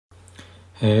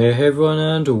Hey everyone,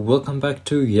 and welcome back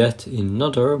to yet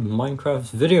another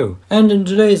Minecraft video. And in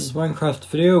today's Minecraft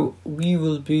video we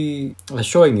will be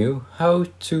showing you how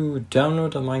to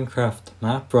download a Minecraft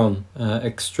map from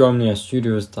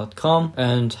extromniastudios.com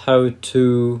and how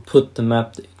to put the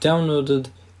map that you downloaded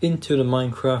into the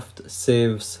Minecraft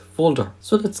saves folder.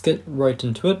 So let's get right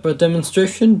into it. For a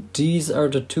demonstration, these are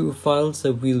the two files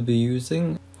that we'll be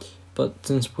using. But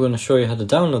since we're going to show you how to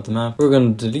download the map, we're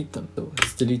going to delete them. So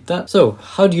let's delete that. So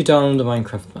how do you download a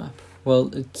Minecraft map?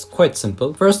 Well, it's quite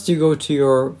simple. First, you go to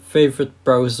your favorite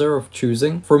browser of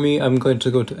choosing. For me, I'm going to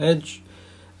go to Edge.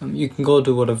 You can go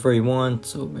to whatever you want,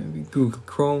 so maybe Google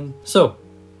Chrome. So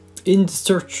in the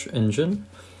search engine,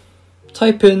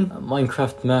 type in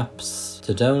Minecraft maps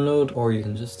to download, or you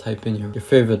can just type in your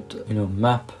favorite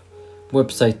map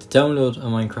website to download a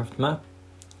Minecraft map.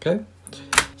 Okay.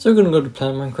 So we're going to go to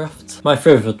Planet Minecraft. My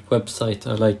favorite website,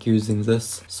 I like using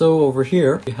this. So over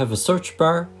here, you have a search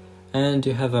bar and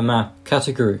you have a map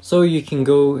category. So you can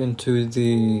go into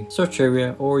the search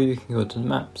area or you can go to the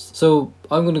maps. So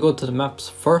I'm going to go to the maps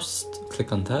first,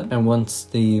 click on that. And once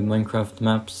the Minecraft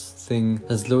maps thing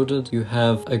has loaded, you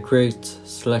have a great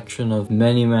selection of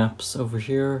many maps over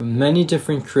here. Many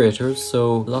different creators,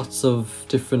 so lots of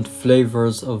different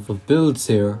flavors of builds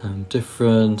here.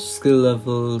 Different skill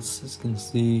levels, as you can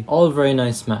see. All very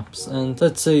nice maps. And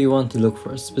let's say you want to look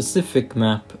for a specific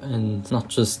map and not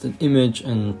just an image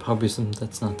and probably something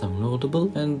that's not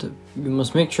downloadable. And you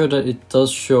must make sure that it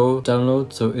does show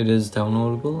download, so it is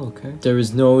downloadable, okay? There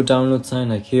is no download sign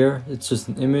like here, it's just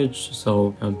an image,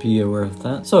 so be aware of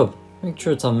that. So make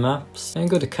sure it's on maps and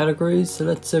go to categories. So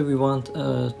let's say we want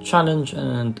a challenge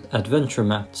and adventure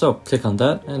map. So click on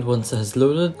that, and once it has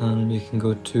loaded, you can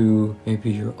go to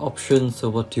maybe your options. So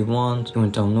what do you want? You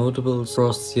want downloadables? For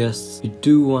us, yes, you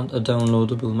do want a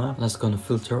downloadable map. That's going to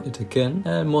filter it again,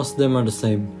 and most of them are the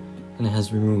same, and it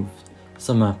has removed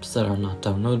some maps that are not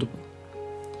downloadable.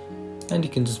 And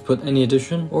you can just put any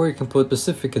edition, or you can put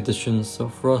specific editions. So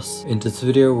for us in this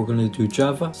video we're going to do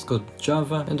Java. Let's go to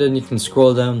Java, and then you can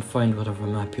scroll down, find whatever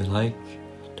map you like.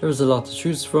 There's a lot to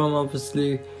choose from,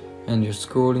 obviously, and you're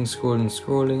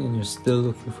scrolling, and you're still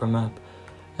looking for a map.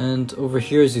 And over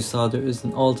here, as you saw, there is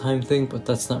an all-time thing, but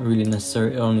that's not really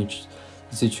necessary. It only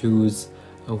lets you choose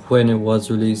when it was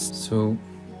released. So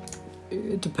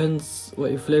it depends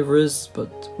what your flavor is,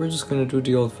 but we're just going to do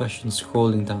the old-fashioned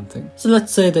scrolling down thing. So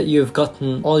let's say that you've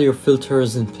gotten all your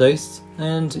filters in place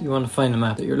and you want to find a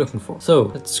map that you're looking for. So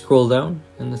let's scroll down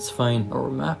and let's find our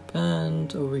map.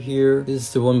 And over here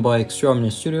is the one by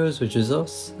Extromnia Studios, which is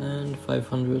us, and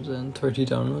 530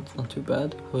 downloads, not too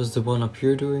bad. How's the one up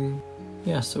here doing?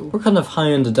 Yeah, so we're kind of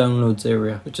high in the downloads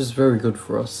area, which is very good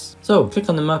for us. So click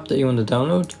on the map that you want to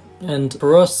download. And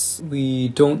for us, we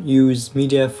don't use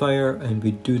Mediafire and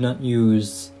we do not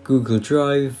use Google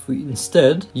Drive. We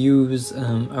instead use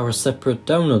our separate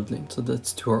download link, so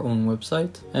that's to our own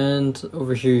website. And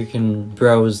over here you can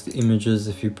browse the images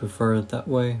if you prefer it that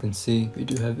way. You can see we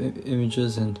do have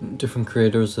images, and different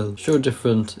creators will show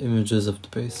different images of the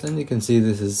base, and you can see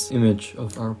this is image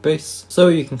of our base. So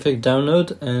you can click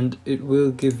download and it will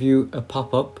give you a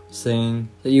pop-up saying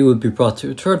that you will be brought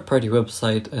to a third-party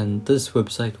website, and this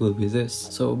website will be this.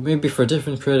 So maybe for a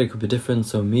different creator it could be different,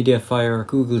 so Mediafire,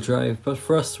 Google Drive, but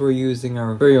for us we're using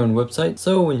our very own website.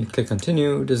 So when you click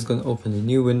continue, this is going to open a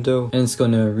new window and it's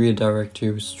going to redirect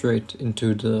you straight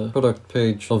into the product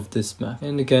page of this map.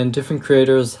 And again, different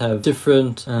creators have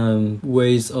different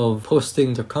ways of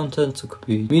posting their content. So it could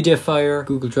be Mediafire,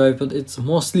 Google Drive, but it's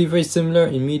mostly very similar.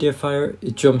 In Mediafire,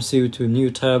 it jumps you to a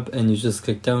new tab and you just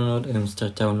click download and it'll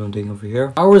start downloading over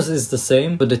here. Ours is the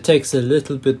same, but it takes a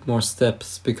little bit more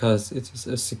steps because it is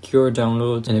a secure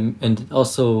download, and it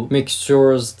also makes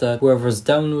sure that whoever's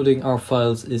downloading our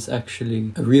files is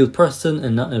actually a real person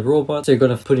and not a robot. So you're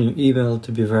going to put in your email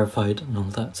to be verified and all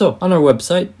that. So on our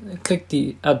website, click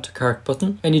the add to cart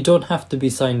button, and you don't have to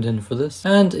be signed in for this.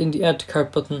 And in the add to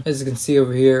cart button, as you can see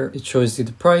over here, it shows you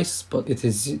the price, but it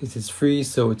is free,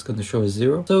 so it's going to show a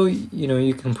 0. So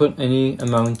you can put any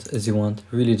amount as you want. It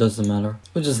really doesn't matter.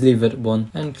 We'll just leave it at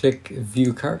 1 and click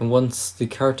view cart. And once the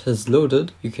cart has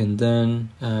loaded, you can then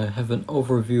have an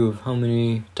overview of how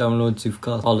many downloads you've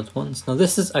got all at once. Now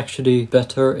this is actually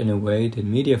better in a way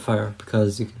than Mediafire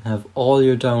because you can have all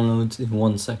your downloads in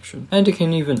one section, and you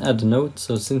can even add a note.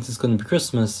 So since it's going to be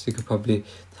Christmas, you could probably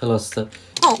tell us that,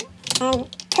 hey,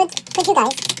 could you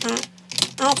guys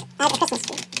add a Christmas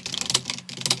tree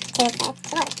to the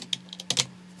order?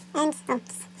 And it's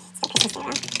the Christmas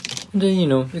there, And then, you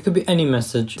know, it could be any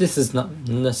message. This is not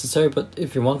necessary, but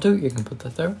if you want to, you can put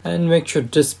that there. And make sure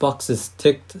this box is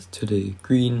ticked to the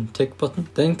green tick button.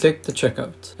 Then click the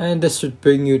checkout. And this should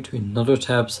bring you to another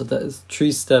tab. So that is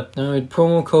 3-step. Now,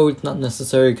 promo code, not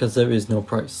necessary because there is no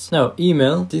price. Now,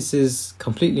 email. This is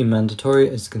completely mandatory.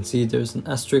 As you can see, there's an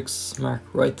asterisk mark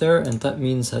right there. And that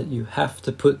means that you have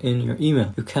to put in your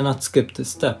email. You cannot skip this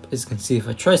step. As you can see, if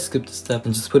I try to skip this step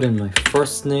and just put in my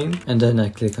first name and then I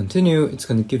click continue, it's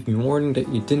going to give me a warning that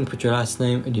you didn't put your last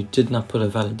name and you did not put a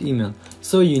valid email.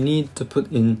 So you need to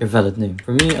put in your valid name.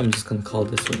 For me, I'm just going to call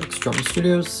this one Extromnia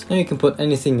Studios. And you can put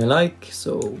anything you like.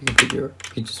 So you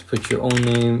can just put your own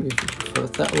name if you prefer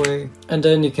it that way. And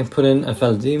then you can put in a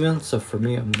valid email. So for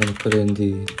me, I'm going to put in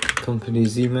the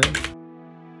company's email.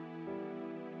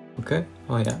 Okay.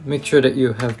 Oh yeah. Make sure that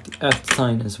you have the @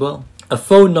 sign as well. A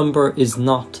phone number is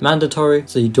not mandatory,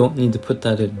 so you don't need to put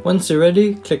that in. Once you're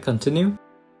ready, click continue.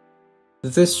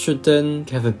 This should then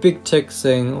have a big tick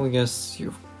saying, oh yes,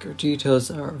 your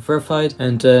details are verified,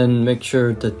 and then make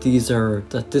sure that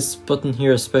this button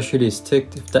here especially is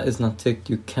ticked. If that is not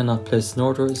ticked, you cannot place an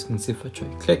order. As you can see, if I try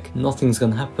to click, nothing's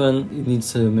gonna happen. You need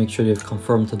to make sure you've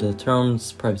confirmed to the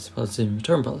terms, privacy policy and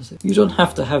return policy. You don't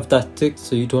have to have that ticked,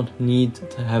 so you don't need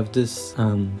to have this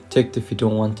ticked if you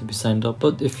don't want to be signed up.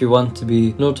 But if you want to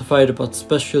be notified about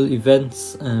special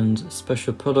events and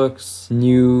special products,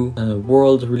 new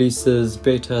world releases,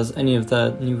 betas, any of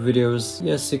that, new videos,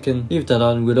 yes, you can leave that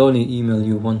on. We'll only email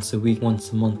you once a week,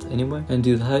 once a month anyway, and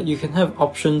do that. You can have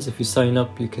options. If you sign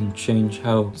up, you can change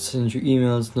how to send your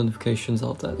emails, notifications,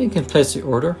 all that. You can place your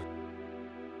order.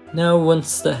 Now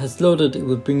once that has loaded, it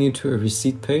will bring you to a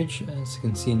receipt page. As you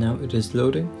can see now, it is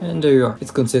loading, and there you are.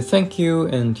 It's going to say thank you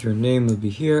and your name will be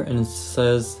here, and it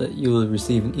says that you will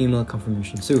receive an email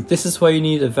confirmation soon. This is why you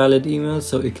need a valid email,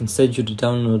 so it can send you the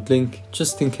download link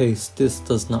just in case this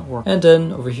does not work. And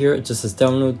then over here it just says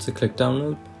download, so click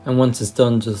download. And once it's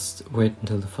done, just wait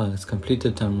until the file is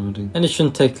completed downloading. And it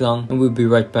shouldn't take long, and we'll be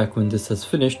right back when this has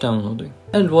finished downloading.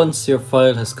 And once your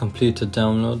file has completed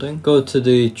downloading, go to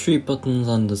the 3 buttons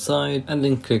on the side and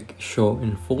then click show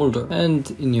in folder. And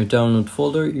in your download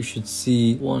folder, you should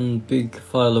see one big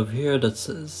file over here that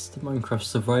says the Minecraft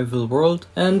Survival World.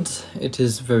 And it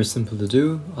is very simple to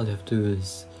do. All you have to do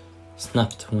is snap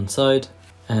to one side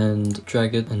and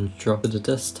drag it and drop to the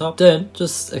desktop. Then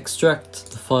just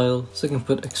extract the file, so you can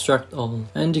put extract all,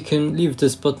 and you can leave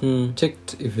this button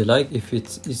ticked if you like. If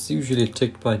it's usually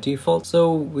ticked by default,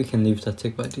 so we can leave that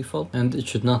ticked by default, and it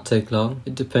should not take long.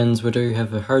 It depends whether you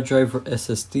have a hard drive or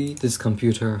SSD. This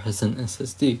computer has an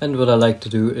SSD, and what I like to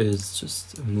do is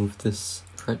just move this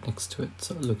right next to it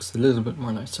so it looks a little bit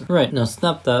more nicer. Right, now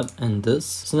snap that and this.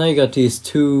 So now you got these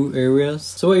 2 areas.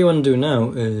 So what you want to do now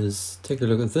is take a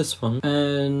look at this one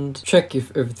and check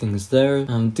if everything is there.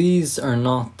 These are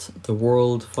not the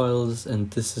world files,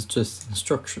 and this is just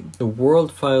instruction. The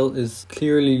world file is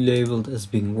clearly labeled as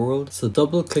being world, so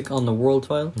double click on the world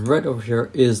file, and right over here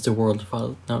is the world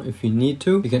file. Now if you need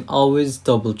to, you can always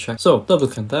double check. So double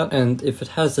click that, and if it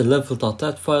has the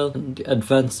level.dat file and the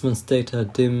advancements data,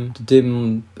 dim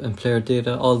and player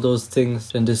data, all those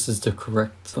things, then this is the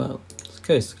correct file.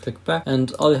 Okay, so click back,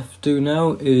 and all you have to do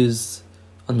now is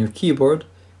on your keyboard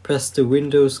press the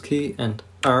Windows key and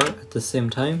R at the same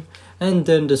time, and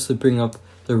then this will bring up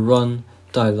the run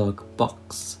dialog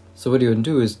box. So what you want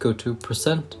to do is go to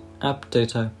 %app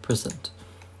data %,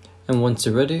 and once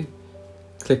you're ready,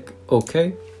 click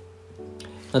OK.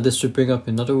 Now this should bring up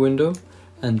another window,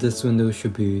 and this window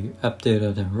should be app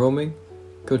data then roaming.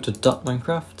 Go to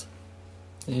 .minecraft.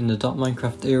 In the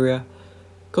 .minecraft area,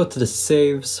 go to the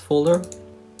saves folder,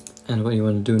 and what you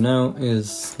want to do now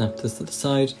is snap this to the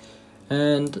side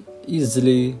and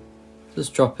easily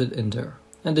just drop it in there,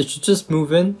 and it should just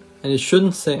move in, and it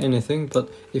shouldn't say anything. But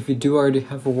if you do already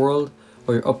have a world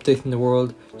or you're updating the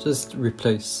world, just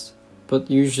replace. But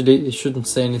usually it shouldn't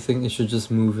say anything, it should just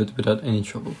move it without any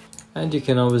trouble. And you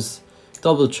can always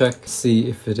double check, see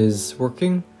if it is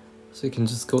working. So you can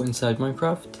just go inside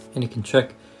Minecraft and you can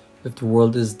check if the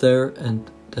world is there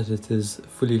and that it is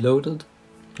fully loaded.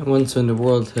 And once when the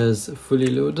world has fully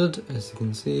loaded, as you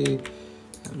can see,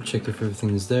 check if everything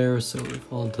is there. So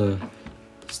if all the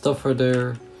stuff are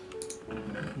there,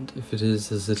 and if it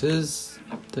is as it is,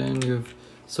 then you've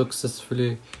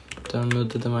successfully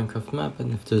downloaded the Minecraft map.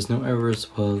 And if there's no errors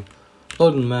while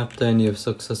loading the map, then you've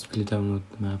successfully downloaded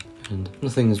the map and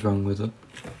nothing is wrong with it.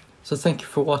 So thank you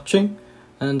for watching,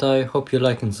 and I hope you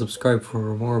like and subscribe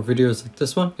for more videos like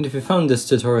this one. And if you found this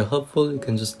tutorial helpful, you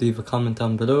can just leave a comment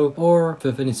down below, or if you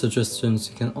have any suggestions,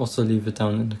 you can also leave it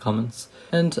down in the comments.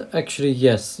 And actually,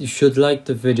 yes, you should like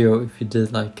the video if you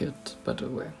did like it, by the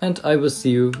way. And I will see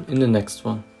you in the next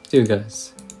one. See you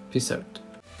guys. Peace out.